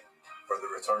again for the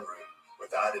return route, with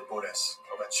the added bonus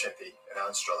of a chippy in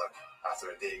Anstruther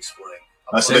after a day exploring.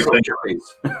 That's a big thing.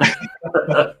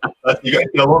 You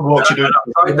got a long walk to do.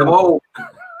 Tried them all.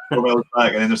 4 miles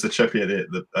back, and then there's the chippy at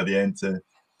the end to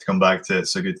come back to.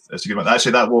 It's a good one.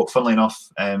 Actually, that walk, funnily enough,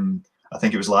 I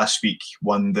think it was last week,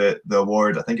 won the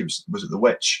award. I think it was it the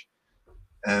Witch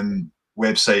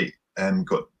website,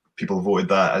 got people voted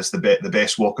that as the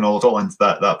best walk in all of Scotland.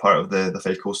 That part of the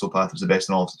Fife Coastal Path was the best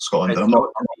in all of Scotland. And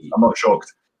I'm not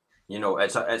shocked.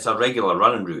 It's a regular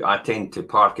running route. I tend to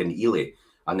park in Ely,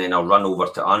 and then I'll run over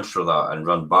to Anstruther and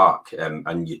run back.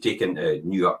 And you take into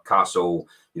Newark Castle,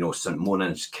 St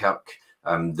Monan's Kirk,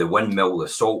 the windmill, the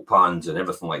salt pans, and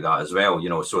everything like that as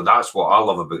well. So that's what I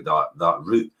love about that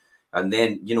route. And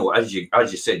then, as you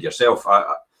said yourself,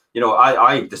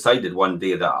 I decided one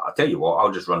day that, I tell you what,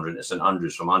 I'll just run round to St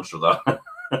Andrews from Anstruther.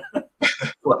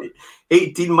 like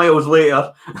 18 miles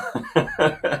later.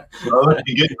 That must have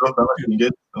been good. That must have been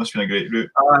good. That must have been a great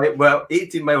route. Well,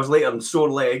 18 miles later and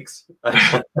sore legs.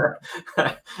 I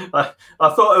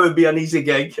thought it would be an easy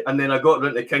gig, and then I got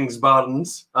into King's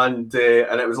Barns, and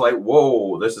it was like,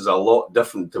 whoa, this is a lot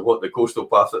different to what the coastal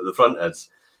path at the front is.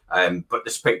 But the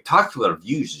spectacular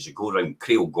views as you go around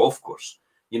Crail Golf Course,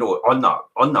 you know, on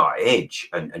that edge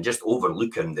and just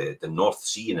overlooking the North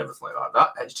Sea and everything like that.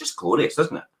 It's just glorious,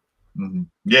 isn't it? Mm-hmm.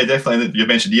 Yeah, definitely. You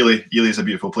mentioned Ely. Ely is a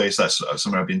beautiful place. That's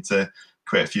somewhere I've been to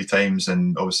quite a few times,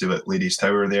 and obviously with Ladies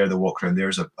Tower there, the walk around there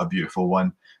is a beautiful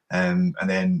one. And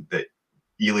then the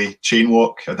Ely chain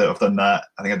walk, I've done that.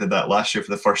 I think I did that last year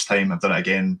for the first time. I've done it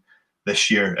again this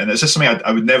year, and it's just something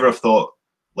I would never have thought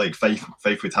like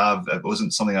Fife would have. It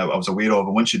wasn't something I was aware of,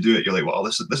 and once you do it, you're like, wow,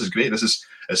 this is great. It's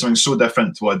something so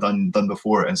different to what I've done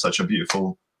before, and such a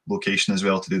beautiful location as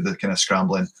well to do the kind of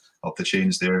scrambling up the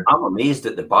chains there. I'm amazed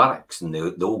at the barracks and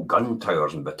the old gun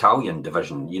towers and battalion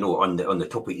division, you know, on the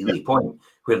top of Ely Point,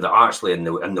 where they're actually in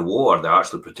the war, they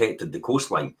actually protected the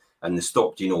coastline and they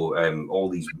stopped, you know, all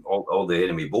the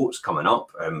enemy boats coming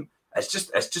up. It's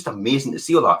just amazing to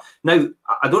see all that. Now,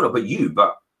 I don't know about you,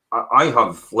 but I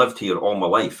have lived here all my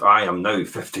life. I am now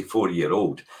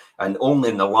 54-year-old, and only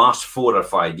in the last 4 or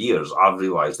 5 years I've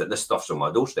realised that this stuff's on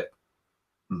my doorstep.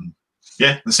 Mm-hmm.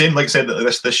 Yeah, the same. Like I said,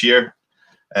 this year.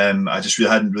 I just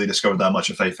really hadn't really discovered that much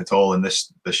of Fife at all, and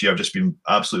this year I've just been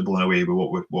absolutely blown away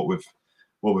with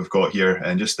what we've got here,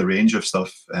 and just the range of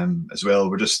stuff as well.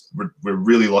 We're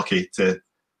really lucky to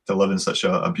live in such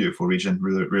a beautiful region.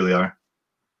 Really are.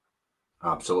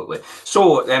 Absolutely.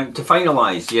 So to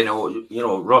finalise, you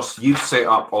know, Ross, you've set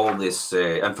up all this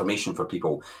information for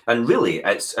people, and really,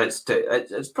 it's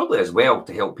probably as well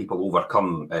to help people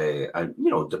overcome,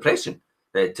 depression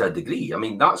to a degree. I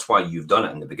mean, that's why you've done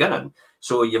it in the beginning.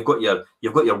 So you've got your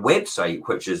website,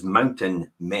 which is Mountains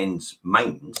Men's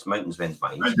Minds. You've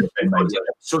got your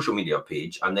social media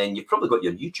page, and then you've probably got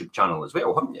your YouTube channel as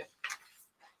well, haven't you?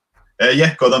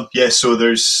 Yeah, got them. Yeah, so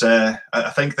there's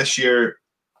I think this year,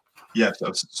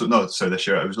 this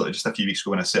year, I was just a few weeks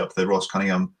ago when I set up the Ross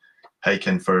Cunningham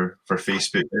hiking for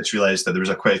Facebook. I just realised that there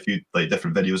was quite a few like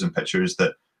different videos and pictures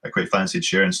that I quite fancied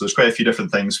sharing. So there's quite a few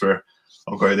different things where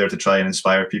I'll go out there to try and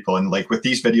inspire people. And like with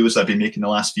these videos I've been making the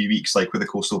last few weeks, like with the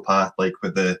coastal path, like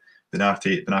with the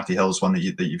Narty Hills one that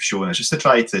you've shown, it's just to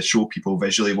try to show people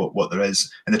visually what there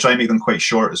is, and to try and make them quite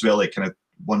short as well, like kind of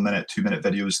 1 minute, 2 minute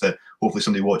videos that hopefully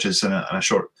somebody watches in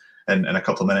a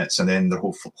couple of minutes, and then they're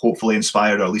hopefully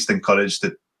inspired or at least encouraged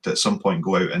to at some point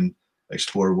go out and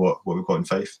explore what we've got in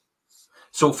Fife.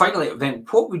 So finally, then,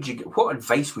 what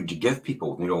advice would you give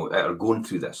people, you know, that are going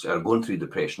through this, that are going through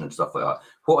depression and stuff like that?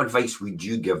 What advice would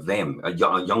you give them, a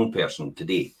young person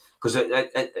today? Because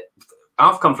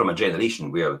I've come from a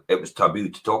generation where it was taboo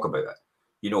to talk about it.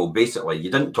 You know, basically, you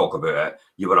didn't talk about it.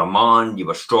 You were a man, you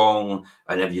were strong,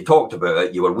 and if you talked about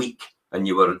it, you were weak, and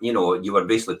you were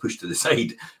basically pushed to the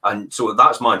side. And so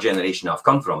that's my generation I've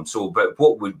come from. So, but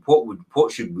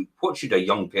what should a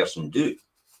young person do?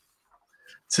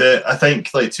 I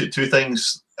think like two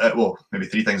things, well, maybe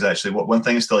three things actually. One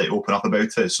thing is to like open up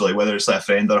about it. So like whether it's like a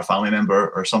friend or a family member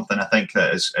or something, I think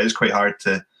that it is quite hard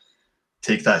to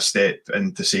take that step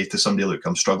and to say to somebody, look,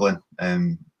 I'm struggling,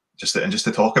 just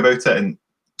to talk about it. And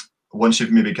once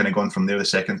you've maybe kind of gone from there, the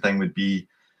second thing would be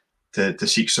to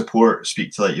seek support,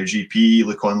 speak to like your GP,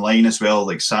 look online as well,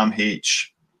 like Sam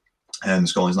H,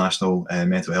 Scotland's national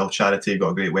mental health charity,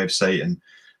 got a great website and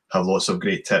have lots of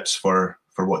great tips for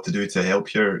what to do to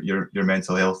help your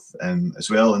mental health as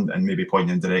well, and maybe pointing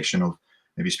in the direction of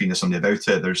maybe speaking to somebody about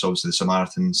it. There's obviously the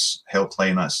Samaritans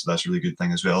helpline, that's a really good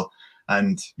thing as well.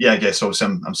 And yeah, I guess obviously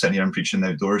I'm sitting here and preaching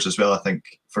outdoors as well. I think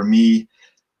for me,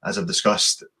 as I've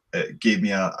discussed, it gave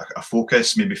me a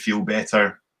focus, maybe feel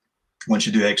better. Once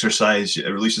you do exercise, it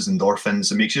releases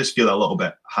endorphins. It makes you just feel a little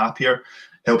bit happier,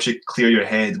 helps you clear your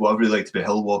head. What I really like about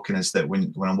hill walking is that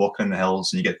when I'm walking in the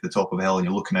hills and you get to the top of a hill and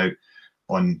you're looking out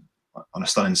on a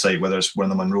stunning site, whether it's one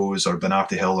of the Munros or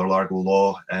Benarty Hill or Largo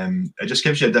Law, it just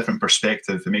gives you a different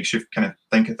perspective. It makes you kind of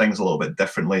think of things a little bit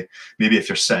differently. Maybe if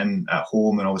you're sitting at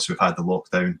home, and obviously we've had the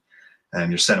lockdown, and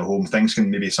you're sitting at home, things can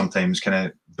maybe sometimes kind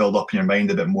of build up in your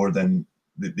mind a bit more than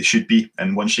they should be.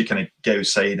 And once you kind of get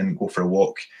outside and go for a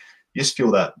walk, you just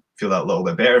feel that little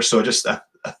bit better. So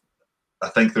I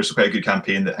think there's quite a good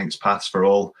campaign that I think it's Paths for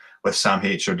All with Sam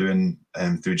H are doing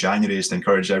through January, is to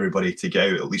encourage everybody to get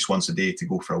out at least once a day to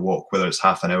go for a walk, whether it's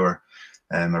half an hour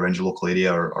around your local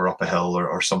area or up a hill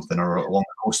or something, or along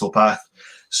the coastal path.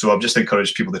 So I've just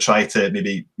encouraged people to try to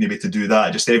maybe to do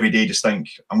that just every day. Just think,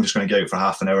 I'm just going to get out for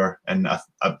half an hour, and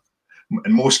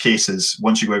in most cases,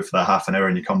 once you go out for that half an hour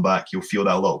and you come back, you'll feel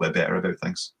that a little bit better about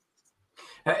things.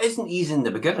 It isn't easy in the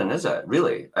beginning, is it?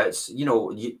 Really, it's, you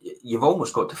know, you've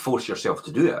almost got to force yourself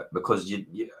to do it, because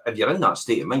if you're in that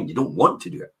state of mind, you don't want to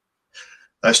do it.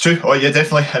 That's true. Oh yeah,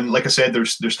 definitely. And like I said,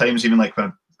 there's times, even like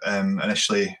when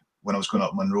initially when I was going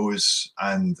up Monroe's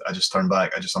and I just turned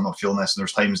back, I'm not feeling this. And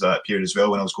there's times that period as well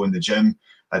when I was going to the gym,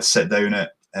 I'd sit down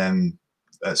at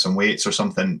some weights or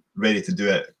something, ready to do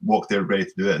it, walk there ready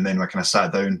to do it, and then when I kind of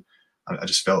sat down, I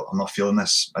just felt I'm not feeling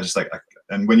this. I just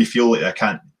and when you feel like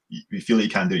you feel like you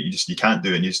can't do it, you can't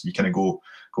do it, and you kind of go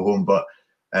home. But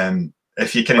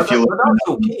if you kind of feel that's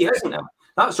okay, isn't it?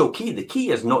 That's okay. The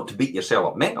key is not to beat yourself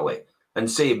up mentally and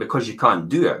say because you can't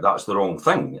do it, that's the wrong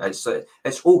thing. It's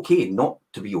okay not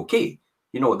to be okay.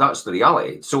 You know, that's the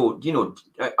reality. So, you know,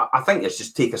 I think it's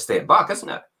just take a step back, isn't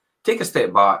it? Take a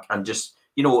step back and just,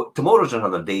 you know, tomorrow's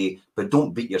another day, but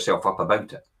don't beat yourself up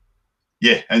about it.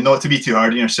 Yeah, and not to be too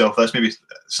hard on yourself. That's maybe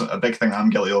a big thing I'm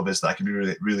guilty of, is that I can be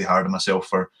really, really hard on myself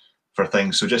for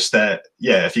things. So just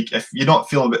yeah, if you're not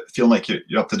feeling like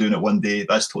you're up to doing it one day,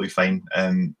 that's totally fine.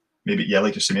 Maybe, yeah,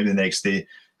 like you say, maybe the next day.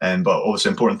 But also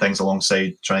important things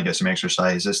alongside trying to get some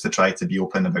exercise is to try to be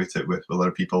open about it with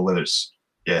other people, whether it's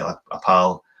a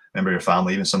pal, member of your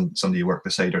family, even somebody you work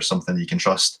beside or something that you can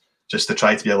trust. Just to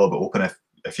try to be a little bit open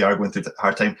if you are going through a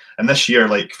hard time. And this year,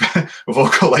 like we've all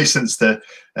got license to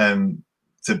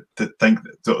think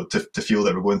to feel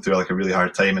that we're going through like a really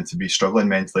hard time and to be struggling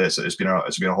mentally. It's been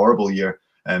a horrible year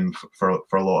for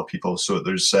a lot of people. So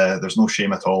there's no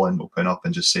shame at all in opening up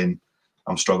and just saying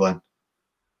I'm struggling.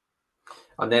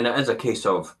 And then it is a case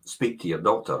of speak to your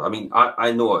doctor. I mean,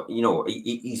 I know, you know,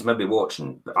 he's maybe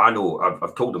watching, but I know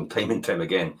I've told him time and time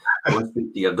again, go and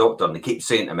speak to your doctor. And they keep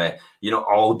saying to me, you know,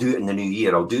 I'll do it in the new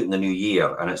year. I'll do it in the new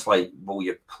year. And it's like, well,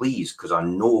 you please, because I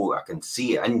know I can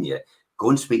see it in you. Go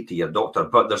and speak to your doctor.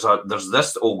 But there's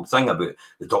this old thing about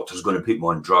the doctor's going to put me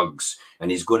on drugs,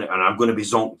 and I'm going to be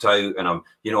zonked out, and I'm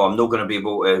not going to be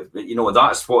able to, you know,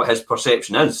 that's what his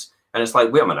perception is. And it's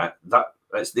like, wait a minute,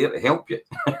 it's there to help you.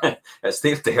 It's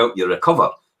there to help you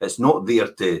recover. It's not there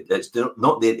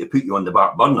to put you on the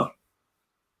back burner.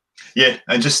 Yeah,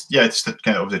 and just to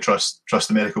kind of trust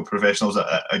the medical professionals,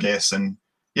 I guess, and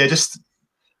yeah, just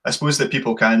I suppose that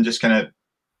people can just kind of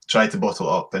try to bottle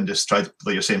it up and just try to,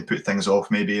 like you're saying, put things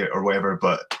off maybe or whatever.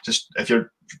 But just if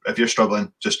you're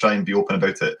struggling, just try and be open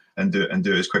about it and do it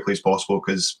as quickly as possible,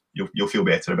 because you'll feel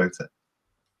better about it.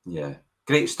 Yeah.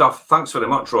 Great stuff. Thanks very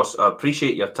much, Ross. I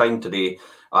appreciate your time today,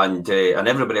 and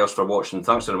everybody else for watching.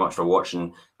 Thanks very much for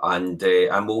watching, and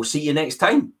we'll see you next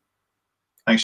time.